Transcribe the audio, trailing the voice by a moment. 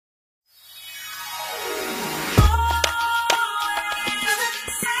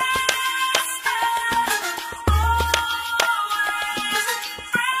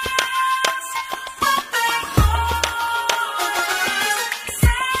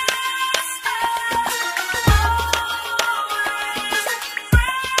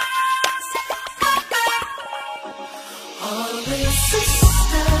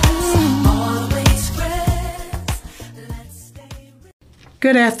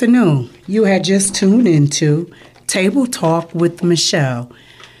Good afternoon. You had just tuned into Table Talk with Michelle.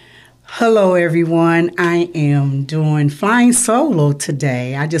 Hello, everyone. I am doing flying solo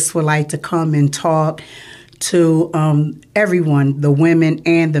today. I just would like to come and talk to everyone, the women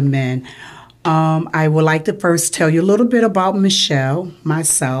and the men. I would like to first tell you a little bit about Michelle,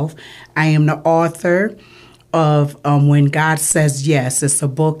 myself. I am the author of When God Says Yes. It's a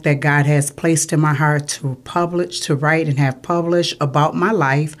book that God has placed in my heart to publish, to write and have published about my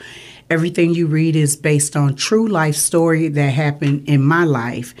life. Everything you read is based on true life story that happened in my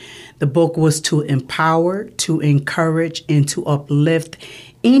life. The book was to empower, to encourage, and to uplift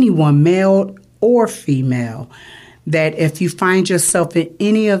anyone, male or female, that if you find yourself in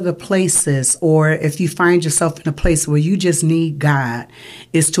any of the places, or if you find yourself in a place where you just need God,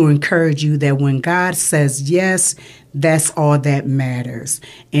 is to encourage you that when God says yes, that's all that matters,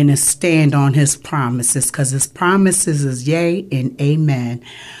 and to stand on his promises, because his promises is yea and amen.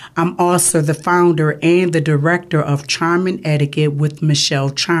 I'm also the founder and the director of Charm and Etiquette with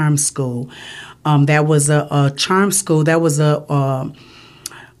Michelle Charm School. That was a charm school. That was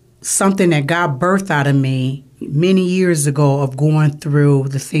something that God birthed out of me many years ago, of going through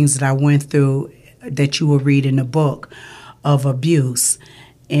the things that I went through that you will read in the book of abuse.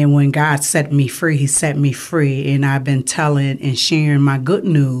 And when God set me free, he set me free. And I've been telling and sharing my good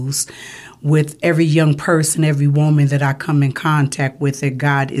news with every young person, every woman that I come in contact with, that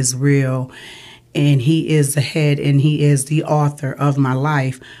God is real and he is the head and he is the author of my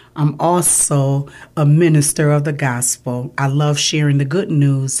life. I'm also a minister of the gospel. I love sharing the good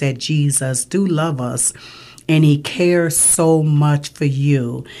news that Jesus do love us and he cares so much for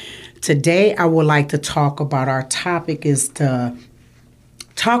you. Today, I would like to talk about, our topic is to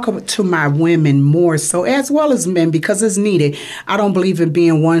talk to my women more so, as well as men, because it's needed. I don't believe in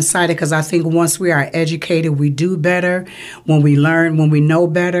being one-sided, because I think once we are educated, we do better when we learn, when we know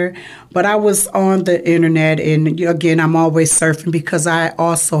better. But I was on the internet, and again, I'm always surfing, because I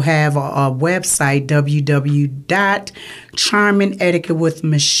also have a website,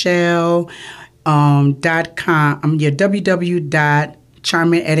 www.charmandetiquettewithmichelle.com.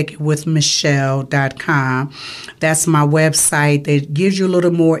 www.charmandetiquettewithmichelle.com. That's my website that gives you a little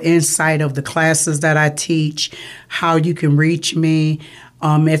more insight of the classes that I teach, how you can reach me.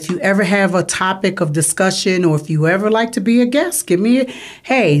 If you ever have a topic of discussion, or if you ever like to be a guest, give me a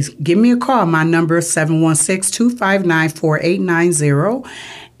call. My number is 716-259-4890.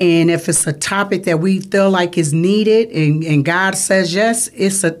 And if it's a topic that we feel like is needed and God says yes,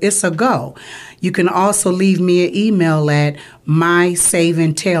 it's a go. You can also leave me an email at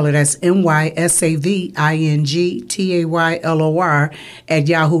mysavingtaylor, that's MYSAVINGTAYLOR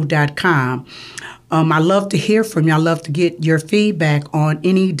 @yahoo.com. I love to hear from you. I love to get your feedback on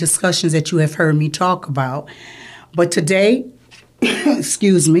any discussions that you have heard me talk about. But today,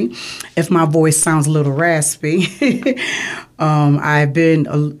 excuse me, if my voice sounds a little raspy, I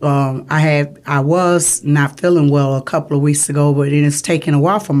was not feeling well a couple of weeks ago, but it has taken a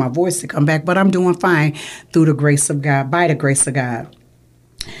while for my voice to come back, but I'm doing fine through the grace of God, by the grace of God.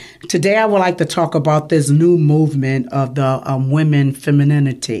 Today, I would like to talk about this new movement of the women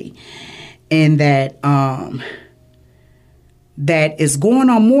femininity, and that is going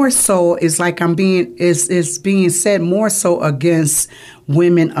on more so, is like it's being said more so against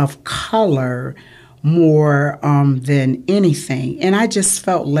women of color more than anything. And I just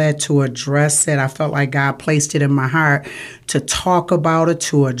felt led to address it. I felt like God placed it in my heart to talk about it,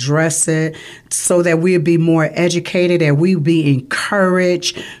 to address it, so that we'd be more educated and we'd be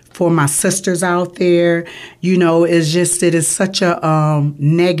encouraged. For my sisters out there, it's just, it is such a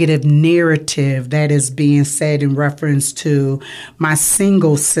negative narrative that is being said in reference to my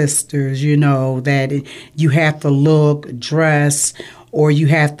single sisters, that you have to look, dress, or you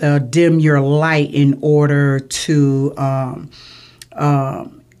have to dim your light in order to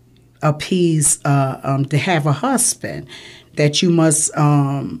appease, to have a husband, that you must,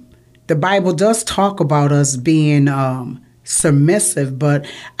 the Bible does talk about us being submissive, but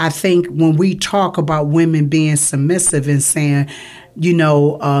I think when we talk about women being submissive and saying,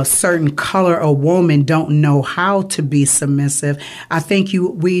 a certain color of woman don't know how to be submissive, I think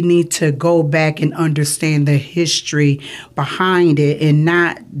we need to go back and understand the history behind it and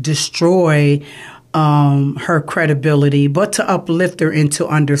not destroy her credibility, but to uplift her into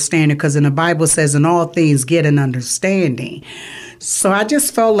understanding, because in the Bible says, in all things get an understanding. So I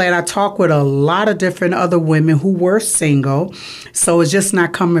just felt like I talked with a lot of different other women who were single. So it's just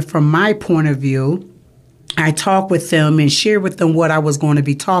not coming from my point of view. I talked with them and shared with them what I was going to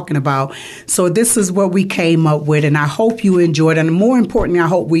be talking about. So this is what we came up with, and I hope you enjoyed it. And more importantly, I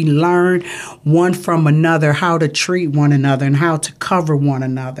hope we learn one from another how to treat one another and how to cover one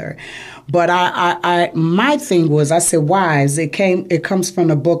another. But my thing was, I said, wives, it comes from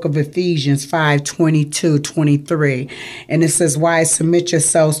the book of Ephesians 5:22-23. And it says, wives, submit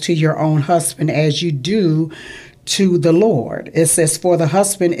yourselves to your own husband as you do to the Lord. It says, for the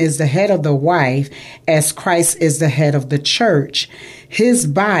husband is the head of the wife, as Christ is the head of the church, his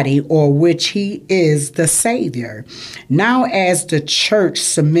body, or which he is the Savior. Now as the church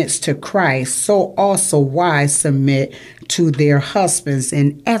submits to Christ, so also wives submit to their husbands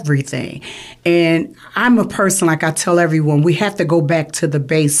in everything. And I'm a person, like I tell everyone, we have to go back to the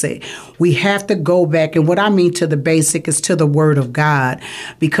basic. We have to go back. And what I mean to the basic is to the Word of God,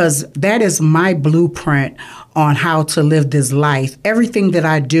 because that is my blueprint on how to live this life. Everything that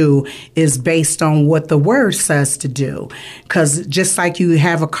I do is based on what the Word says to do. Because just like you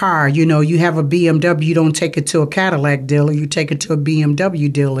have a car, you have a BMW, you don't take it to a Cadillac dealer, you take it to a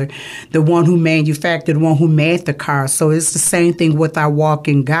BMW dealer, the one who manufactured, the one who made the car. So it's the same thing with our walk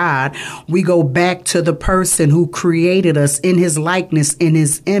in God. We go back to the person who created us in his likeness, in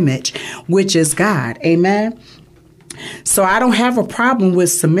his image, which is God. Amen. So I don't have a problem with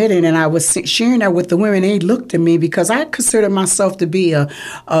submitting, and I was sharing that with the women. They looked at me because I consider myself to be a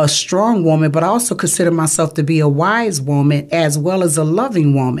strong woman, but I also consider myself to be a wise woman as well as a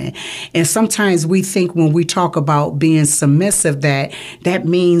loving woman. And sometimes we think when we talk about being submissive that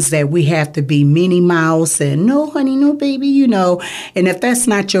means that we have to be Minnie Mouse and no, honey, no, baby, And if that's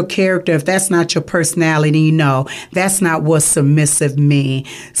not your character, if that's not your personality, that's not what submissive means.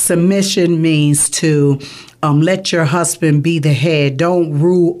 Submission means to let your husband be the head. Don't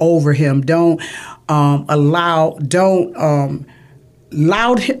rule over him. Don't allow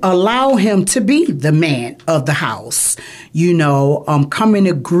him to be the man of the house. Come in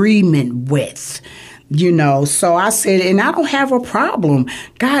agreement with. So I said, and I don't have a problem.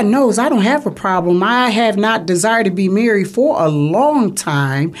 God knows I don't have a problem. I have not desired to be married for a long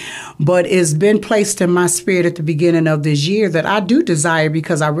time, but it's been placed in my spirit at the beginning of this year that I do desire,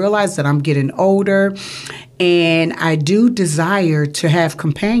 because I realize that I'm getting older and I do desire to have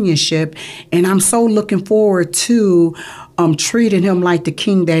companionship. And I'm so looking forward to treating him like the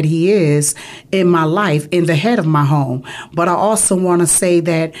king that he is in my life, in the head of my home. But I also want to say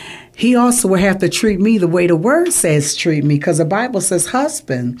that he also will have to treat me the way the word says treat me, because the Bible says,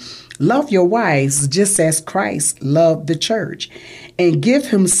 husband, love your wives just as Christ loved the church and give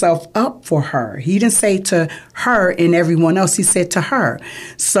himself up for her. He didn't say to her and everyone else. He said to her.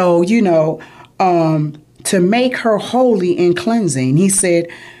 So, to make her holy and cleansing. He said,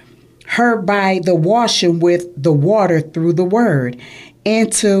 her by the washing with the water through the word,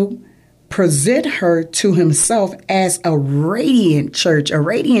 and to present her to himself as a radiant church. A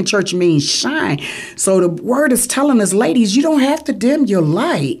radiant church means shine. So the word is telling us, ladies, you don't have to dim your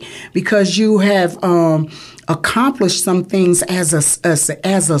light because you have accomplished some things as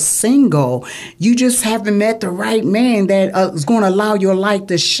a single. You just haven't met the right man that is going to allow your light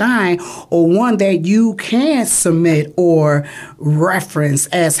to shine, or one that you can submit or reference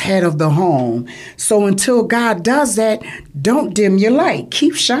as head of the home. So until God does that, don't dim your light.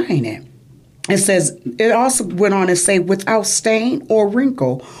 Keep shining. It says, it also went on to say, without stain or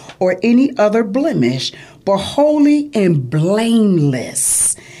wrinkle or any other blemish, but holy and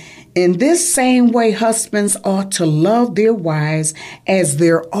blameless. In this same way, husbands ought to love their wives as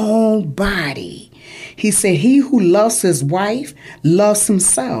their own body. He said, he who loves his wife loves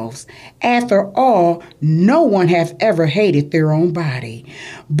himself. After all, no one hath ever hated their own body,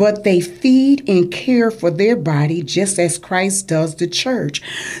 but they feed and care for their body just as Christ does the church.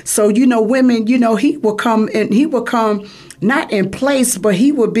 So, women, he will come not in place, but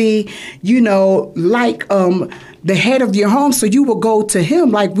he will be, like the head of your home. So you will go to him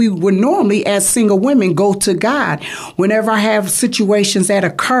like we would normally as single women go to God. Whenever I have situations that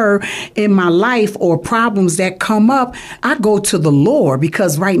occur in my life or problems that come up, I go to the Lord,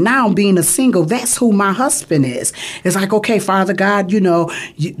 because right now being a single, that's who my husband is. It's like, okay, Father God,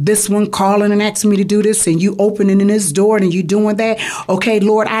 this one calling and asking me to do this, and you opening this door and you doing that. Okay,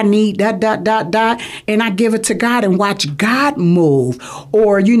 Lord, I need that, and I give it to God and watch God move.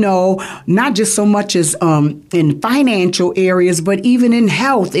 Or, not just so much as in financial areas, but even in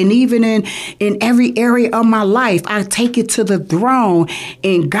health and even in every area of my life, I take it to the throne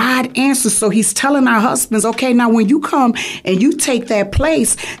and God answers. So he's telling our husbands, okay, now when you come and you take that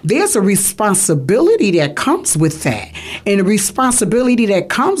place, there's a responsibility that comes with that. And the responsibility that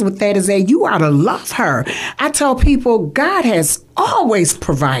comes with that is that you are to love her. I tell people, God has always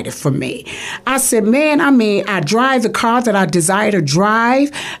provided for me. I said, man, I drive the car that I desire to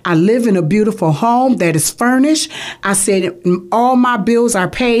drive. I live in a beautiful home that is furnished. I said, all my bills are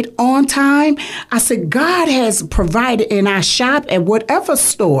paid on time. I said, God has provided, and I shop at whatever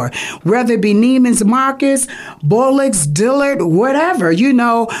store, whether it be Neiman's Marcus, Bullock's, Dillard, whatever,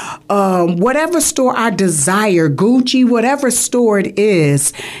 whatever store I desire, Gucci, whatever store it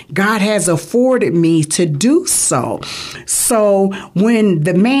is, God has afforded me to do so. So when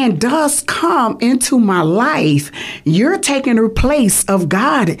the man does come into my life, you're taking the place of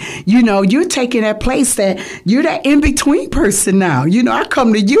God. You're taking that place that you're that in-between person now. I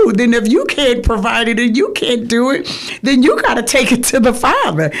come to you. Then if you can't provide it and you can't do it, then you got to take it to the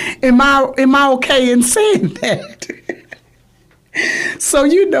Father. Am I okay in saying that? So,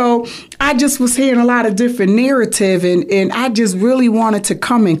 I just was hearing a lot of different narrative, and I just really wanted to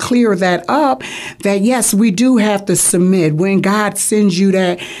come and clear that up, that yes, we do have to submit. When God sends you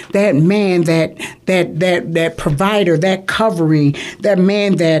that man, that provider, that covering, that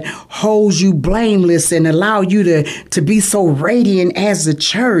man that holds you blameless and allow you to be so radiant as a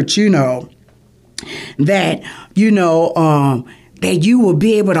church, that you will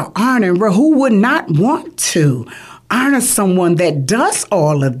be able to honor. Who would not want to honor someone that does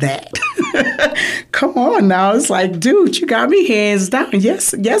all of that? Come on now. It's like, dude, you got me hands down.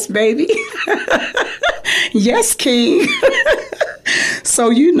 Yes, baby. Yes, King.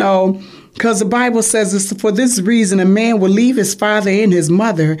 So, because the Bible says it's for this reason a man will leave his father and his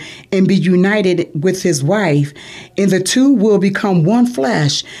mother and be united with his wife, and the two will become one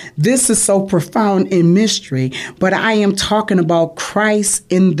flesh. This is so profound in mystery, but I am talking about Christ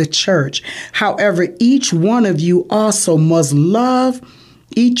in the church. However, each one of you also must love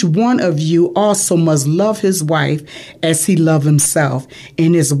his wife as he loves himself,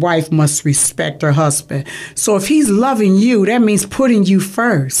 and his wife must respect her husband. So if he's loving you, that means putting you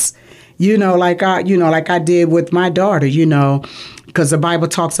first. Like I did with my daughter, because the Bible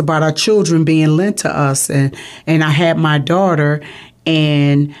talks about our children being lent to us. And I had my daughter,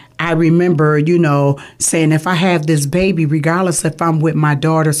 and I remember, saying if I have this baby, regardless if I'm with my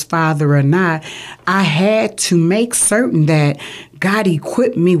daughter's father or not, I had to make certain that God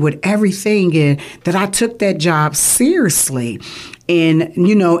equipped me with everything and that I took that job seriously. And,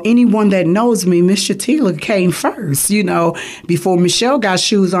 anyone that knows me, Miss Shatila came first, before Michelle got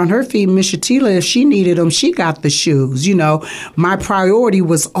shoes on her feet. Miss Shatila, if she needed them, she got the shoes. My priority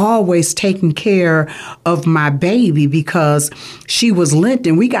was always taking care of my baby because she was lent,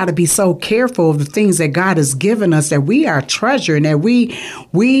 and we got to be so careful of the things that God has given us, that we are treasuring, that we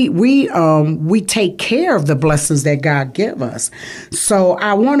take care of the blessings that God give us. So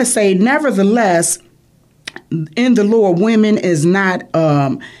I want to say, nevertheless, in the Lord, women is not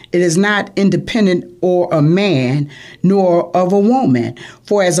independent or a man, nor of a woman.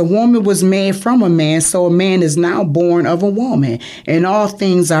 For as a woman was made from a man, so a man is now born of a woman, and all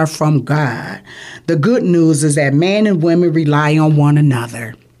things are from God. The good news is that man and women rely on one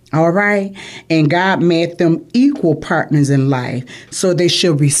another. All right. And God made them equal partners in life, so they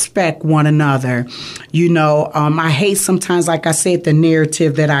should respect one another. I hate sometimes, like I said, the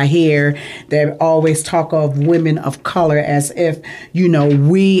narrative that I hear that always talk of women of color as if,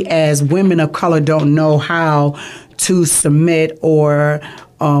 we as women of color don't know how to submit or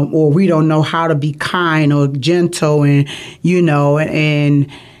we don't know how to be kind or gentle, and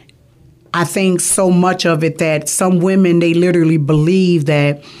I think so much of it that some women, they literally believe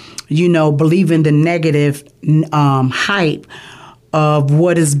that, believe in the negative hype of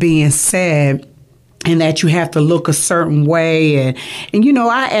what is being said, and that you have to look a certain way. And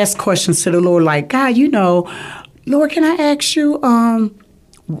I ask questions to the Lord like, God, Lord, can I ask you,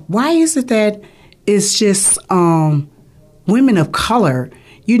 why is it that it's just women of color?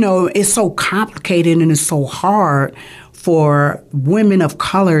 It's so complicated and it's so hard for women of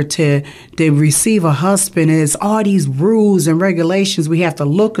color to receive a husband. It's all these rules and regulations. We have to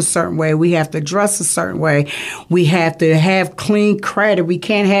look a certain way. We have to dress a certain way. We have to have clean credit. We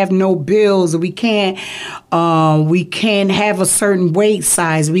can't have no bills. We can't have a certain weight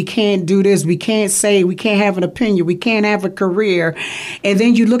size. We can't do this. We can't have an opinion. We can't have a career. And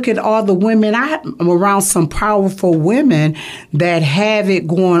then you look at all the women. I'm around some powerful women that have it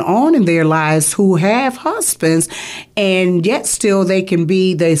going on in their lives, who have husbands, and and yet still they can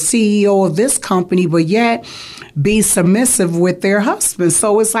be the CEO of this company, but yet be submissive with their husband.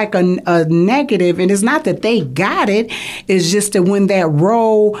 So it's like a negative, and it's not that they got it, it's just that when that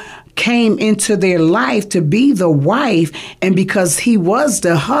role came into their life to be the wife, and because he was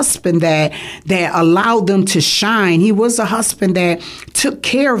the husband that allowed them to shine, he was a husband that took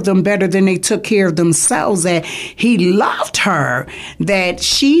care of them better than they took care of themselves, that he loved her, that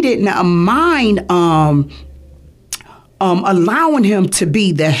she didn't mind allowing him to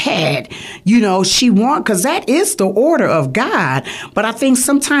be the head. Because that is the order of God. But I think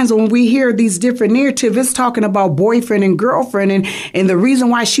sometimes when we hear these different narratives, it's talking about boyfriend and girlfriend, and the reason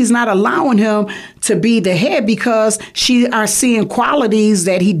why she's not allowing him to be the head, because she are seeing qualities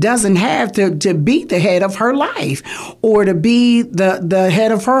that he doesn't have to be the head of her life or to be the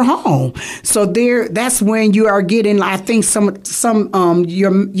head of her home. So that's when you are getting, I think,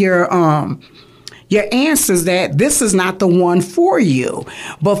 your answers that this is not the one for you.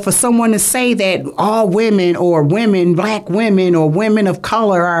 But for someone to say that all women or women, black women or women of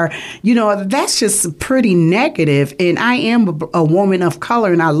color are, that's just pretty negative. And I am a woman of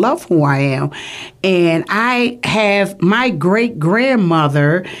color, and I love who I am. And I have my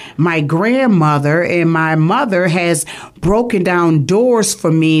great-grandmother, my grandmother, and my mother has broken down doors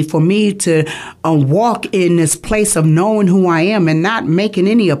for me to walk in this place of knowing who I am and not making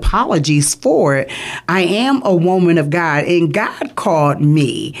any apologies for it. I am a woman of God, and God called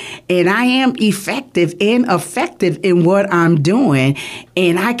me, and I am effective in what I'm doing,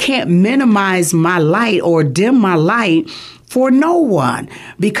 and I can't minimize my light or dim my light for no one,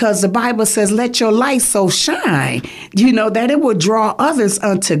 because the Bible says, let your light so shine, that it will draw others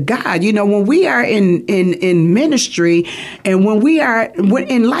unto God. When we are in ministry, and when we are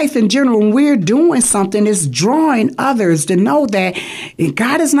in life in general, when we're doing something, it's drawing others to know that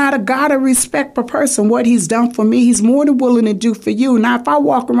God is not a God of respect per person. What he's done for me, he's more than willing to do for you. Now, if I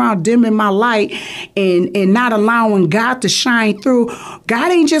walk around dimming my light and not allowing God to shine through,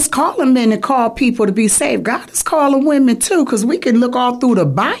 God ain't just calling men to call people to be saved. God is calling women too. Because we can look all through the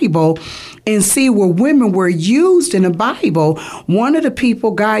Bible and see where women were used in the Bible. One of the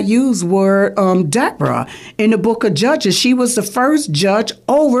people God used were Deborah in the book of Judges. She was the first judge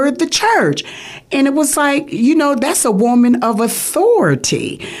over the church. And it was like, that's a woman of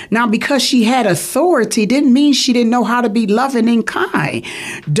authority. Now, because she had authority didn't mean she didn't know how to be loving and kind.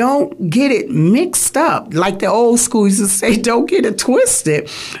 Don't get it mixed up. Like the old school used to say, don't get it twisted.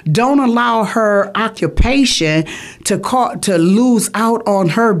 Don't allow her occupation to lose out on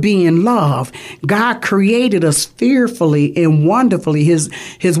her being loved. God created us fearfully and wonderfully.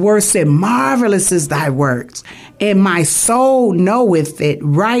 His word said, marvelous is thy works, and my soul knoweth it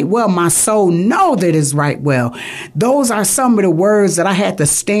right well. My soul know that is right well. Those are some of the words that I had to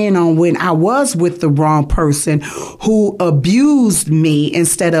stand on when I was with the wrong person who abused me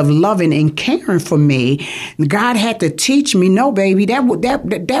instead of loving and caring for me. God had to teach me, no, baby, that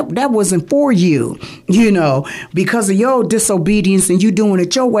wasn't for you, because of your disobedience and you doing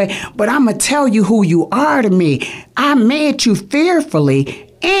it your way. But I'm going to tell you who you are to me. I made you fearfully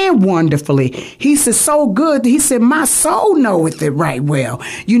and wonderfully. He said, so good. He said, my soul knoweth it right well.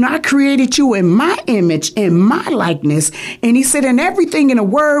 I created you in my image, in my likeness. And he said, and everything in the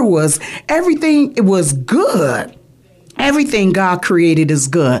word was good. Everything God created is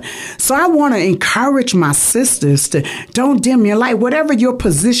good. So I want to encourage my sisters to don't dim your light. Whatever your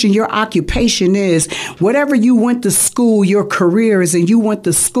position, your occupation is, whatever you went to school, your career is, and you went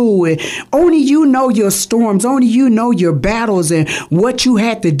to school, and only you know your storms, only you know your battles and what you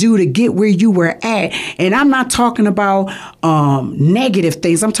had to do to get where you were at. And I'm not talking about negative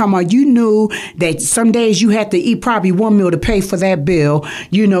things. I'm talking about you knew that some days you had to eat probably one meal to pay for that bill.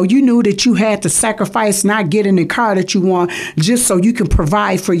 You knew that you had to sacrifice not getting the car that you want just so you can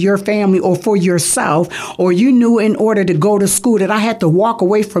provide for your family or for yourself. Or you knew in order to go to school that I had to walk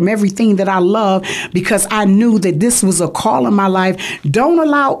away from everything that I love because I knew that this was a call in my life. Don't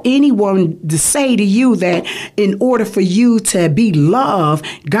allow anyone to say to you that in order for you to be loved,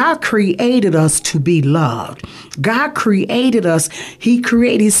 God created us to be loved. God created us. He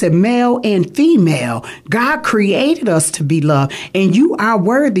said male and female. God created us to be loved, and you are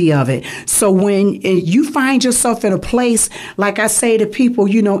worthy of it. So when you find yourself in a place, like I say to people,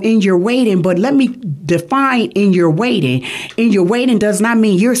 in your waiting, but let me define in your waiting. In your waiting does not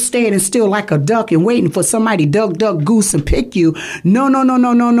mean you're standing still like a duck and waiting for somebody duck, duck, goose and pick you.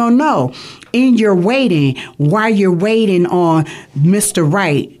 No. in your waiting, while you're waiting on Mr.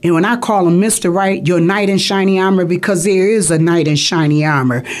 Right. And when I call him Mr. Right, your knight in shiny armor, because there is a knight in shiny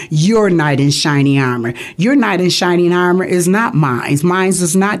armor. Your knight in shiny armor. Your knight in shiny armor is not mine. Mine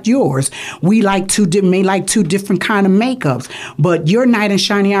is not yours. We may like two different kind of makeups, but your knight in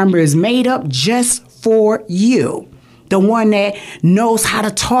shiny armor is made up just for you. The one that knows how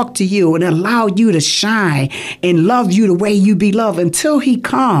to talk to you and allow you to shine and love you the way you be loved until he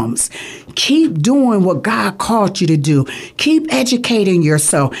comes. Keep doing what God called you to do. Keep educating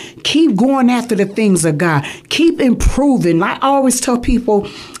yourself. Keep going after the things of God. Keep improving. I always tell people,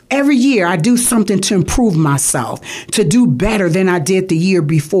 every year I do something to improve myself, to do better than I did the year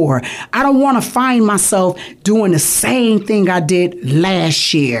before. I don't want to find myself doing the same thing I did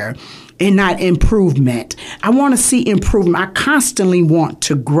last year and not improvement. I want to see improvement. I constantly want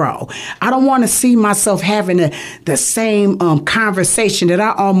to grow. I don't want to see myself having the same conversation that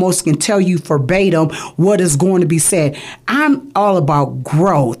I almost can tell you verbatim what is going to be said. I'm all about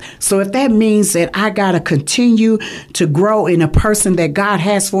growth. So if that means that I got to continue to grow in a person that God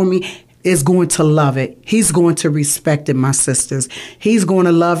has for me, is going to love it. He's going to respect it, my sisters. He's going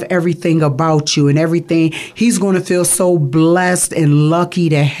to love everything about you and everything. He's going to feel so blessed and lucky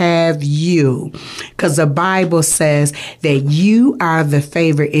to have you, because the Bible says that you are the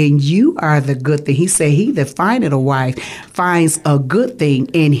favorite and you are the good thing. He said, he that findeth a wife finds a good thing.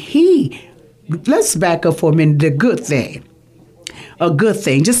 And let's back up for a minute, the good thing. A good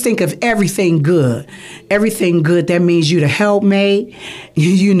thing. Just think of everything good. Everything good. That means you the helpmate.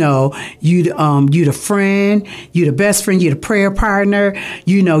 You the friend. You the best friend. You the prayer partner.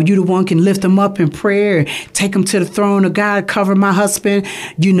 You the one can lift them up in prayer and take them to the throne of God. Cover my husband.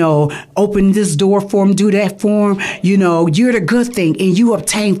 Open this door for him. Do that for him. You're the good thing and you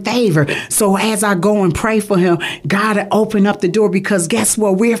obtain favor. So as I go and pray for him, God will open up the door, because guess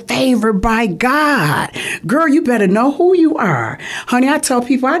what? We're favored by God. Girl, you better know who you are. Honey, I tell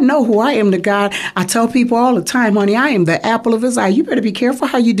people I know who I am to God. I tell people all the time, honey, I am the apple of his eye. You better be careful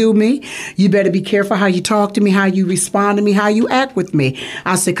how you do me. You better be careful how you talk to me, how you respond to me, how you act with me.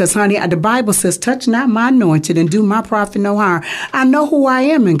 I said, because, honey, the Bible says, touch not my anointed and do my prophet no harm. I know who I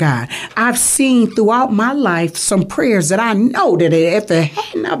am in God. I've seen throughout my life some prayers that I know that if it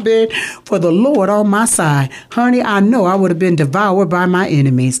had not been for the Lord on my side, honey, I know I would have been devoured by my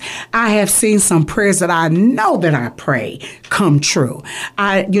enemies. I have seen some prayers that I know that I pray come true.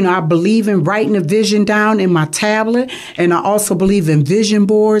 I believe in writing a vision down in my tablet, and I also believe in vision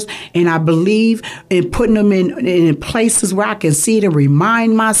boards, and I believe in putting them in places where I can see to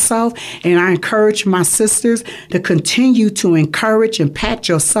remind myself. And I encourage my sisters to continue to encourage and pat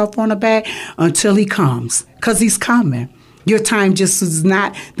yourself on the back until he comes, because he's coming. Your time just is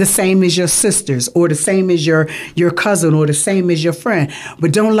not the same as your sister's, or the same as your cousin, or the same as your friend.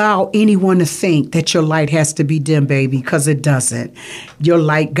 But don't allow anyone to think that your light has to be dim, baby, because it doesn't. Your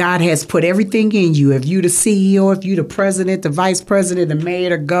light, God has put everything in you. If you the CEO, if you the president, the vice president, the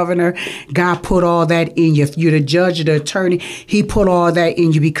mayor, the governor, God put all that in you. If you're the judge or the attorney, he put all that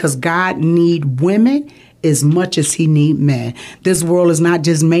in you, because God need women as much as he need men. This world is not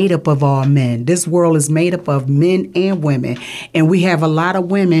just made up of all men. This world is made up of men and women. And we have a lot of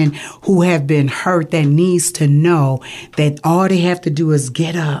women who have been hurt that needs to know that all they have to do is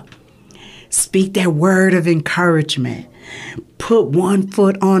get up. Speak that word of encouragement. Put one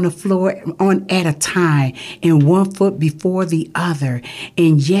foot on the floor at a time and one foot before the other.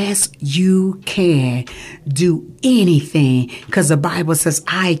 And yes, you can do anything, because the Bible says,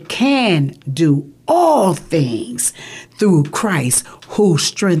 I can do all things through Christ who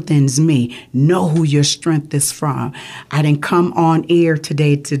strengthens me. Know who your strength is from. I didn't come on air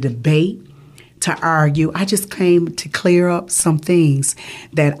today to debate, to argue. I just came to clear up some things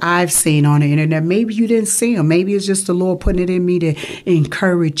that I've seen on the internet. Maybe you didn't see them. Maybe it's just the Lord putting it in me to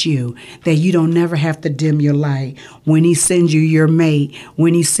encourage you that you don't never have to dim your light. When he sends you your mate,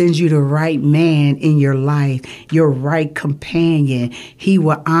 when he sends you the right man in your life, your right companion, he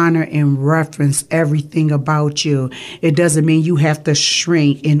will honor and reference everything about you. It doesn't mean you have to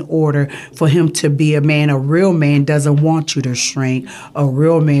shrink in order for him to be a man. A real man doesn't want you to shrink. A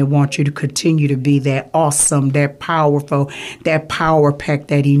real man wants you to continue to be that awesome, that powerful, that power pack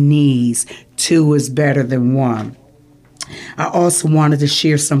that he needs. Two is better than one. I also wanted to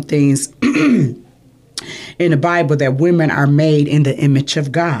share some things in the Bible that women are made in the image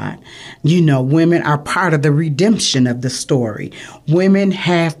of God. Women are part of the redemption of the story. Women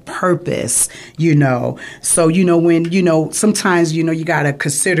have purpose, So, when, sometimes, you got to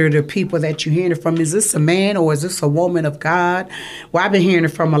consider the people that you're hearing it from. Is this a man or is this a woman of God? Well, I've been hearing it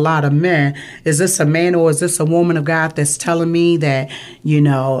from a lot of men. Is this a man or is this a woman of God that's telling me that,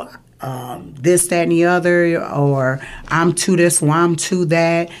 this, that, and the other, or I'm to this, or I'm to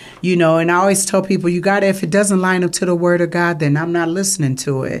that, and I always tell people, if it doesn't line up to the word of God, then I'm not listening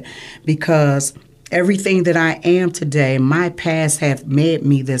to it, because everything that I am today, my past have made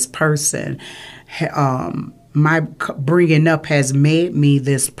me this person. My bringing up has made me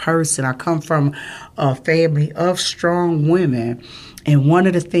this person. I come from a family of strong women. And one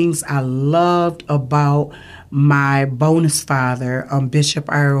of the things I loved about my bonus father,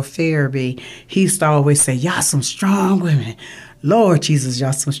 Bishop Earl Fairby, he used to always say, y'all some strong women. Lord Jesus,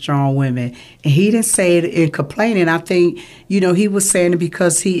 y'all some strong women. And he didn't say it in complaining. I think, he was saying it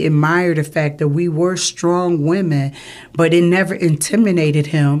because he admired the fact that we were strong women, but it never intimidated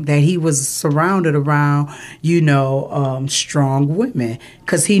him that he was surrounded around, strong women,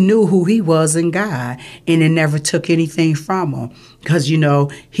 because he knew who he was in God, and it never took anything from him. Because,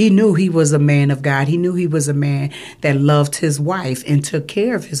 he knew he was a man of God. He knew he was a man that loved his wife and took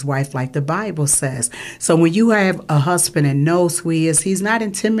care of his wife like the Bible says. So when you have a husband that knows who he is, he's not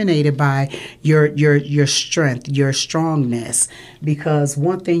intimidated by your strength, your strongness. Because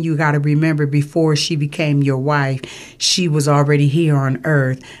one thing you got to remember, before she became your wife, she was already here on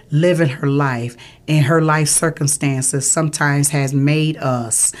earth living her life. And her life circumstances sometimes has made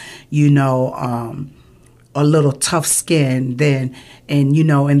us, a little tough skin then,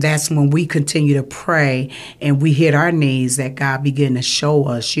 and that's when we continue to pray and we hit our knees, that God begin to show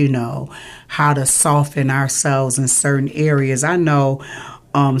us, how to soften ourselves in certain areas. I know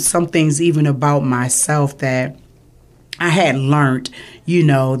some things even about myself that I had learned,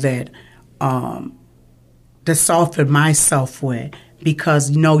 that to soften myself with. Because,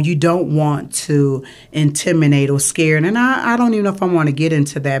 you don't want to intimidate or scare. And I don't even know if I want to get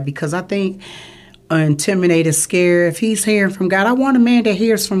into that, because I think intimidated, scared, if he's hearing from God, I want a man that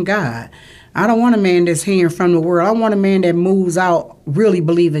hears from God. I don't want a man that's hearing from the world. I want a man that moves out really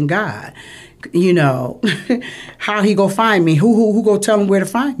believing God. How he go find me? Who go tell him where to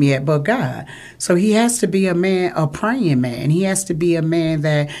find me at but God? So he has to be a man, a praying man. He has to be a man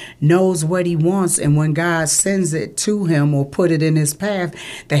that knows what he wants, and when God sends it to him or put it in his path,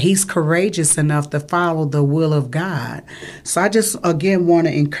 that he's courageous enough to follow the will of God. So I just, again, want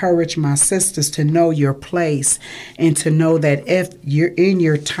to encourage my sisters to know your place, and to know that if you're in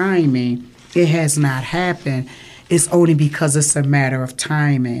your timing, it has not happened, it's only because it's a matter of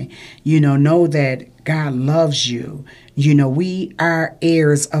timing. Know that God loves you. We are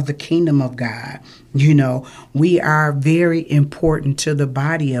heirs of the kingdom of God. We are very important to the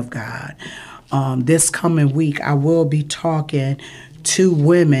body of God. This coming week, I will be talking to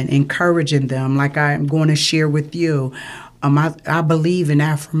women, encouraging them like I'm going to share with you. I believe in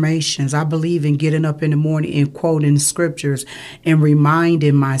affirmations. I believe in getting up in the morning and quoting scriptures and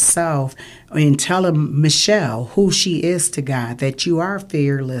reminding myself and telling Michelle who she is to God, that you are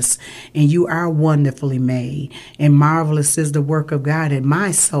fearless and you are wonderfully made, and marvelous is the work of God, and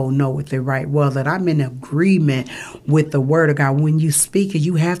my soul knoweth it right well, that I'm in agreement with the word of God. When you speak it,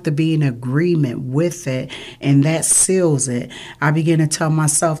 you have to be in agreement with it, and that seals it. I begin to tell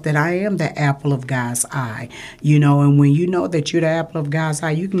myself that I am the apple of God's eye, and when you know that you're the apple of God's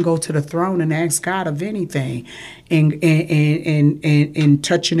eye, you can go to the throne and ask God of anything, and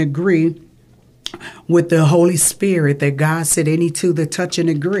touch and agree with the Holy Spirit, that God said any two that touch and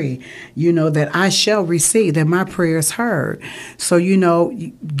agree, that I shall receive, that my prayer is heard. So,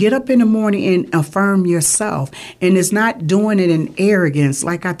 get up in the morning and affirm yourself. And it's not doing it in arrogance.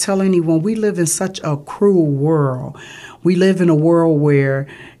 Like I tell anyone, we live in such a cruel world. We live in a world where,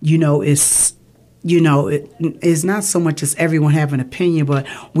 it's not so much as everyone have an opinion, but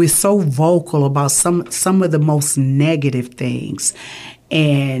we're so vocal about some of the most negative things.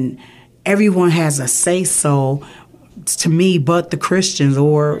 And everyone has a say-so, to me, but the Christians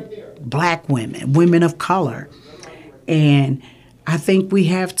or black women, women of color. And I think we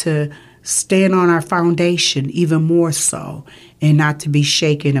have to stand on our foundation even more so, and not to be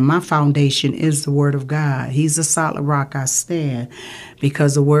shaken. And my foundation is the word of God. He's a solid rock I stand.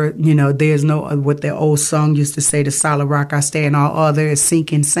 Because the word, there's no, what the old song used to say, the solid rock I stand, all other is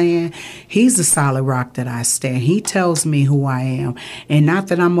sinking sand. He's the solid rock that I stand. He tells me who I am. And not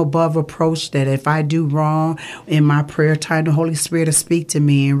that I'm above reproach, that if I do wrong in my prayer time, the Holy Spirit will speak to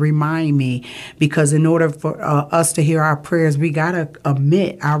me and remind me. Because in order for us to hear our prayers, we got to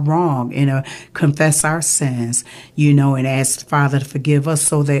admit our wrong and confess our sins, and ask Father, to forgive us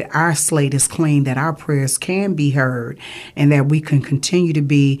so that our slate is clean, that our prayers can be heard, and that we can continue to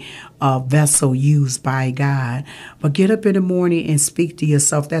be a vessel used by God. But get up in the morning and speak to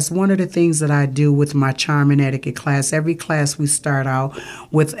yourself. That's one of the things that I do with my charm and etiquette class. Every class we start out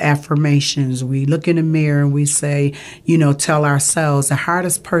with affirmations. We look in the mirror and we say, tell ourselves the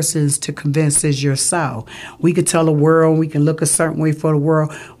hardest persons to convince is yourself. We could tell the world, we can look a certain way for the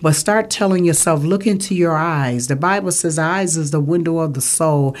world, but start telling yourself, look into your eyes. The Bible says eyes is the window of the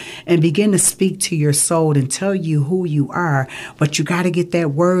soul, and begin to speak to your soul and tell you who you are. But you got to get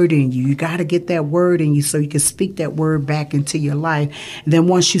that word in you. You got to get that word in you so you can speak that word back into your life. And then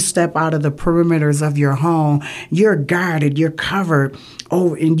once you step out of the perimeters of your home, you're guarded, you're covered.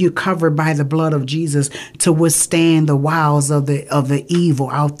 Oh, and you're covered by the blood of Jesus to withstand the wiles of the evil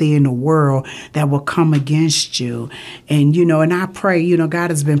out there in the world that will come against you. And, and I pray, God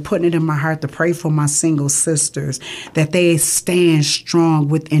has been putting it in my heart to pray for my single sisters, that they stand strong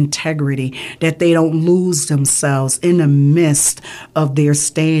with integrity, that they don't lose themselves in the midst of their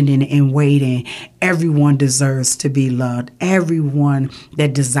standing and waiting. Everyone deserves to be loved. Everyone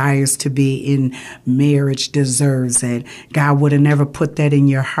that desires to be in marriage deserves it. God would have never put that in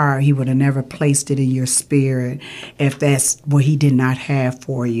your heart. He would have never placed it in your spirit if that's what he did not have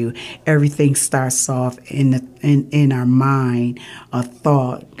for you. Everything starts off in our mind, a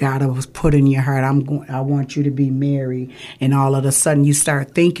thought God was put in your heart. I want you to be married, and all of a sudden you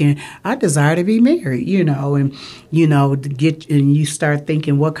start thinking, I desire to be married, and and you start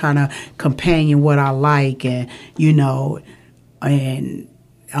thinking what kind of companion would I like, and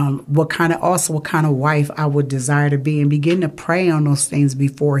what kind of wife I would desire to be, and begin to pray on those things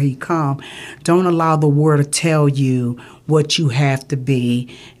before he come. Don't allow the word to tell you what you have to be,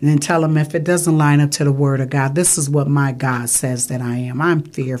 and then tell him if it doesn't line up to the word of God, this is what my God says that I am. I'm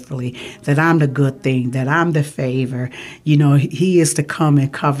fearfully, that I'm the good thing, that I'm the favor. He is to come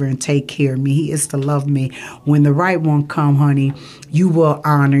and cover and take care of me. He is to love me. When the right one come, honey, you will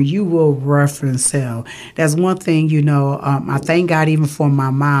honor, you will reference him. That's one thing, I thank God even for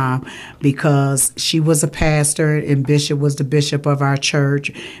my mom, because she was a pastor and Bishop was the bishop of our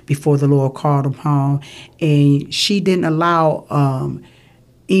church before the Lord called him home. And she didn't allow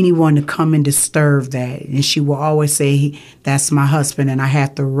anyone to come and disturb that. And she will always say, that's my husband, and I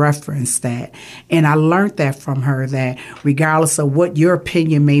have to reference that. And I learned that from her, that regardless of what your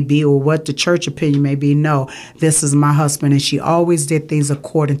opinion may be or what the church opinion may be, no, this is my husband. And she always did things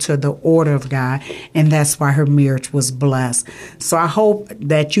according to the order of God, and that's why her marriage was blessed. So I hope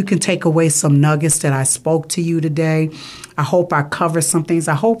that you can take away some nuggets that I spoke to you today. I hope I cover some things.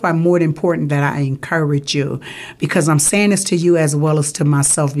 I hope I'm more important that I encourage you, because I'm saying this to you as well as to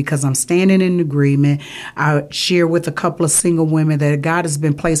myself, because I'm standing in agreement. I share with a couple of single women that God has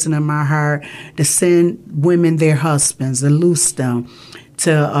been placing in my heart to send women their husbands, to loose them,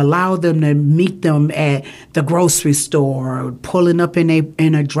 to allow them to meet them at the grocery store, or pulling up in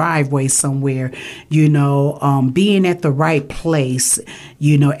a driveway somewhere, being at the right place,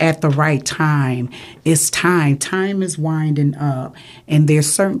 at the right time. It's time. Time is winding up, and there's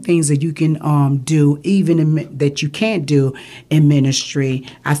certain things that you can do, even that you can't do in ministry.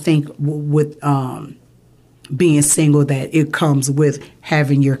 I think with being single, that it comes with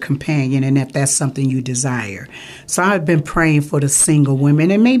having your companion, and if that's something you desire. So I've been praying for the single women,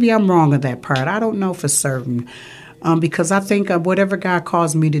 and maybe I'm wrong on that part. I don't know for certain, because I think whatever God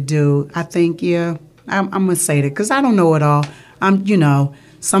calls me to do, I think, I'm going to say that, because I don't know it all.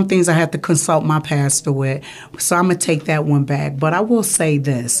 Some things I have to consult my pastor with, so I'm going to take that one back. But I will say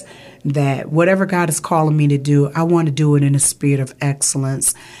this, that whatever God is calling me to do, I want to do it in a spirit of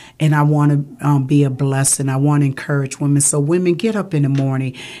excellence, and I want to be a blessing. I want to encourage women. So women, get up in the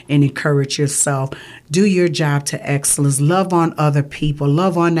morning and encourage yourself. Do your job to excellence. Love on other people.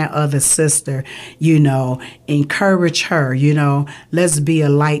 Love on that other sister, encourage her, let's be a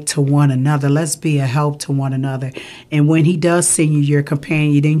light to one another. Let's be a help to one another. And when he does send you your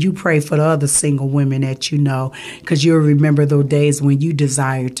companion, then you pray for the other single women that you know, because you'll remember those days when you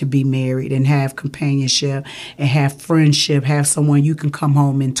desired to be married and have companionship and have friendship, have someone you can come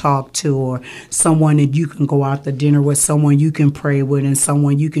home and talk to, or someone that you can go out to dinner with, someone you can pray with, and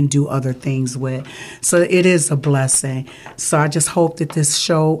someone you can do other things with. So it is a blessing. So I just hope that this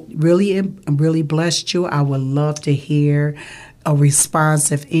show really blessed you. I would love to hear a response.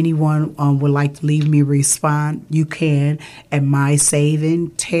 If anyone would like to leave me a response, you can at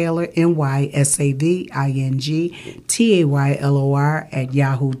MySaving Taylor, MySavingTaylor at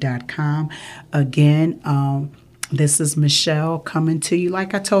yahoo.com. Again, this is Michelle coming to you.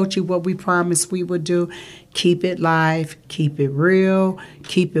 Like I told you, what we promised we would do. Keep it live, keep it real,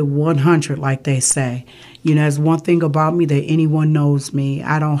 keep it 100, like they say. You know, there's one thing about me that anyone knows me.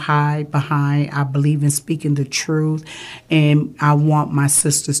 I don't hide behind. I believe in speaking the truth, and I want my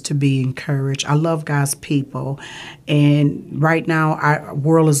sisters to be encouraged. I love God's people, and right now our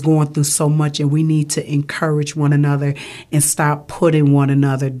world is going through so much, and we need to encourage one another and stop putting one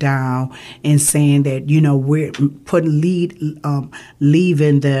another down and saying that, you know, we're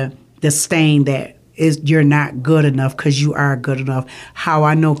leaving the stain that is you're not good enough, because you are good enough. How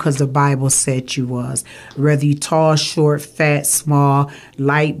I know? Because the Bible said you was. Whether you tall, short, fat, small,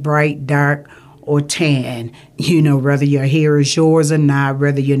 light, bright, dark, or tan, you know, whether your hair is yours or not,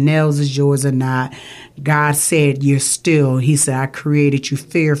 whether your nails is yours or not, God said you're still, he said, I created you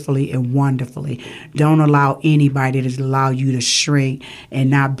fearfully and wonderfully. Don't allow anybody to allow you to shrink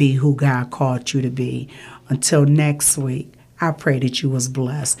and not be who God called you to be. Until next week, I pray that you was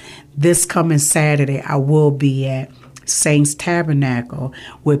blessed. This coming Saturday, I will be at Saints Tabernacle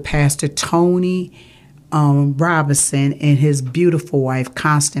with Pastor Tony Robinson and his beautiful wife,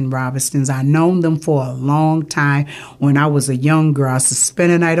 Constance Robinson. I've known them for a long time. When I was a young girl, I used to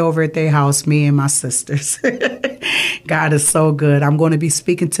spend a night over at their house, me and my sisters. God is so good. I'm going to be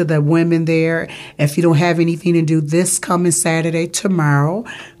speaking to the women there. If you don't have anything to do this coming Saturday, tomorrow,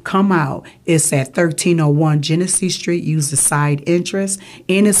 come out. It's at 1301 Genesee Street. Use the side entrance,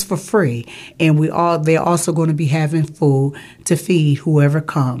 and it's for free. And they're also going to be having food to feed whoever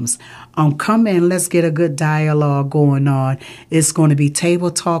comes. Come in. Let's get a good dialogue going on. It's going to be Table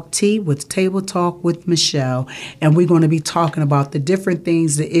Talk Tea with Table Talk with Michelle, and we're going to be talking about the different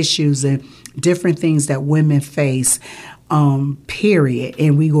things, the issues, and different things that women face. Period.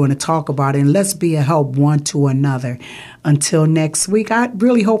 And we're going to talk about it, and let's be a help one to another. Until next week, I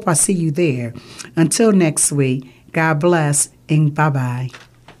really hope I see you there. Until next week, God bless and bye-bye.